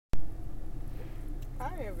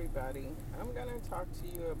Hi everybody, I'm going to talk to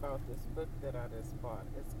you about this book that I just bought.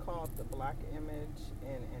 It's called The Black Image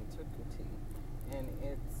in Antiquity, and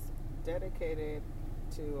it's dedicated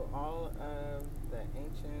to all of the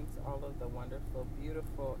ancients, all of the wonderful,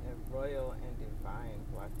 beautiful, and royal and divine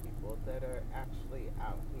Black people that are actually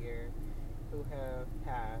out here, who have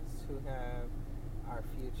passed, who have our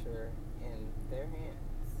future in their hands.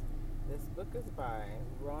 This book is by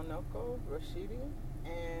RUNOKO, RASHIDI,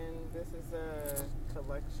 and this is a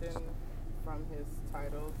collection from his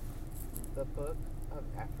title, The Book of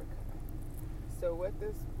Africa. So what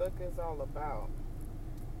this book is all about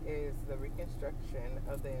is the reconstruction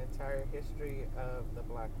of the entire history of the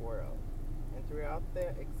Black world. And throughout the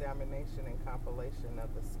examination and compilation of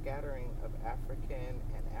the scattering of African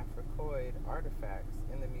and Africoid artifacts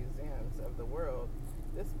in the museums of the world,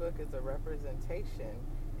 this book is a representation,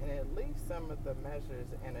 and it leaves some of the measures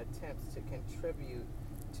and attempts to contribute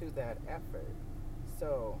to that effort.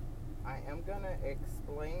 So I am going to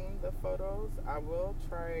explain the photos. I will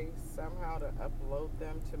try somehow to upload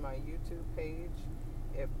them to my YouTube page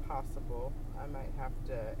if possible. I might have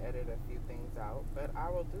to edit a few things out, but I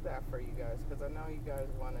will do that for you guys because I know you guys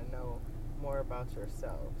want to know more about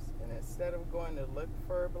yourselves. And instead of going to look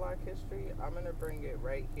for Black history, I'm going to bring it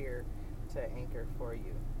right here to anchor for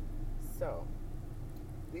you. So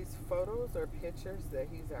these photos are pictures that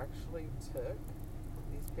he's actually took.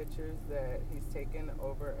 These pictures that he's taken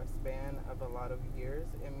over a span of a lot of years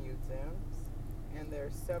in museums. And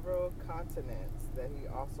there's several continents that he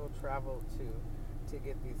also traveled to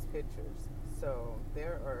get these pictures. So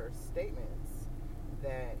there are statements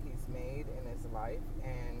that he's made in his life,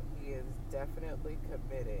 and he is definitely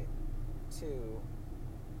committed to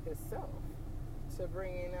himself, to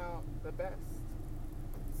bringing out the best.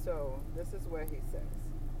 So this is what he says.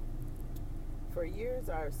 For years,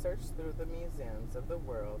 I have searched through the museums of the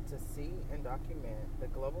world to see and document the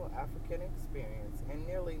global African experience, and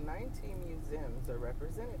nearly 19 museums are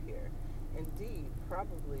represented here. Indeed,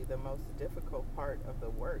 probably the most difficult part of the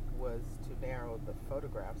work was to narrow the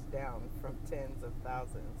photographs down from tens of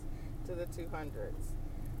thousands to the 200s,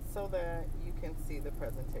 so that you can see the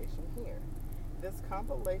presentation here. This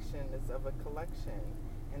compilation is of a collection,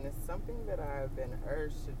 and is something that I have been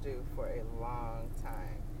urged to do for a long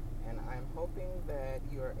time. And I'm hoping that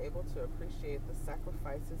you are able to appreciate the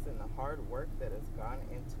sacrifices and the hard work that has gone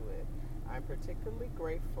into it. I'm particularly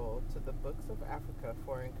grateful to the Books of Africa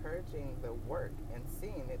for encouraging the work and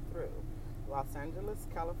seeing it through. Los Angeles,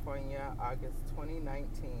 California, August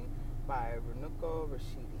 2019, by RUNOKO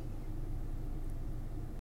RASHIDI.